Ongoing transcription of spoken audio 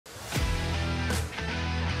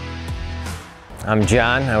I'm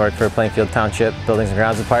John. I work for Plainfield Township Buildings and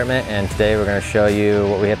Grounds Department, and today we're going to show you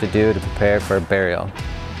what we have to do to prepare for burial.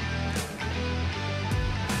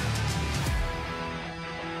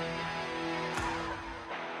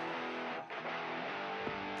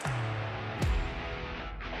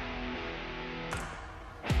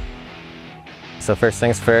 So first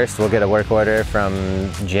things first, we'll get a work order from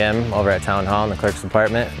Jim over at Town Hall in the Clerk's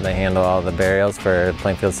Department. They handle all the burials for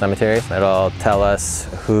Plainfield cemeteries. It'll tell us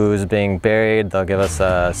who's being buried. They'll give us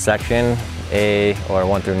a section, A or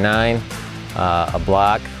 1 through 9, a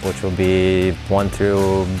block, which will be 1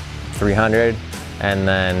 through 300, and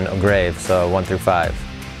then a grave, so 1 through 5.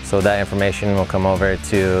 So that information will come over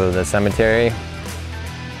to the cemetery,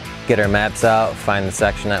 get our maps out, find the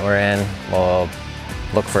section that we're in. We'll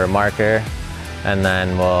look for a marker, and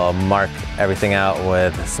then we'll mark everything out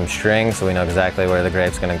with some string so we know exactly where the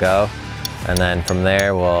grave's going to go. And then from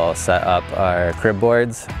there we'll set up our crib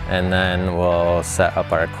boards, and then we'll set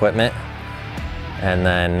up our equipment, and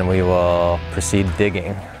then we will proceed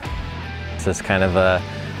digging. So it's kind of a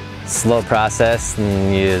slow process,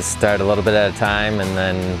 and you start a little bit at a time, and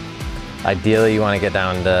then ideally you want to get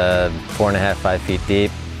down to 4.5, 5 feet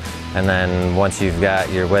deep. And then once you've got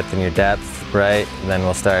your width and your depth right, then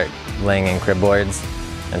we'll start laying in crib boards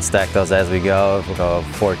and stack those as we go. We'll go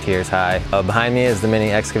 4 tiers high. Behind me is the mini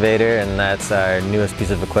excavator, and that's our newest piece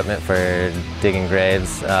of equipment for digging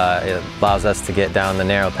graves. It allows us to get down the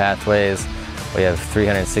narrow pathways. We have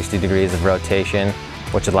 360 degrees of rotation,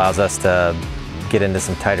 which allows us to get into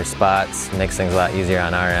some tighter spots, makes things a lot easier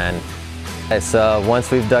on our end. So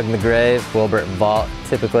once we've dug the grave, Wilbert Vault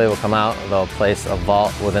typically will come out. They'll place a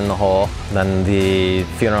vault within the hole. Then the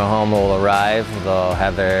funeral home will arrive. They'll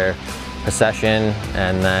have their procession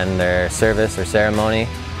and then their service or ceremony.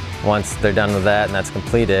 Once they're done with that and that's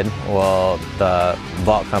completed, the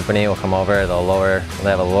vault company will come over. They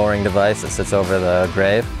have a lowering device that sits over the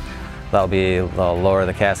grave. They'll lower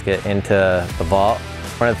the casket into the vault.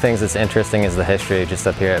 One of the things that's interesting is the history just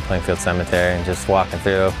up here at Plainfield Cemetery, and just walking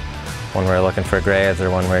through when we're looking for graves or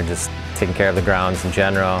when we're just taking care of the grounds in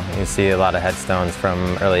general. You see a lot of headstones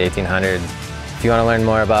from early 1800s. If you want to learn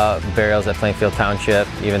more about burials at Plainfield Township,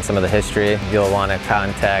 even some of the history, you'll want to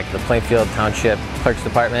contact the Plainfield Township Clerk's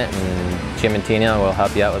Department, and Jim and Tina will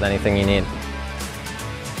help you out with anything you need.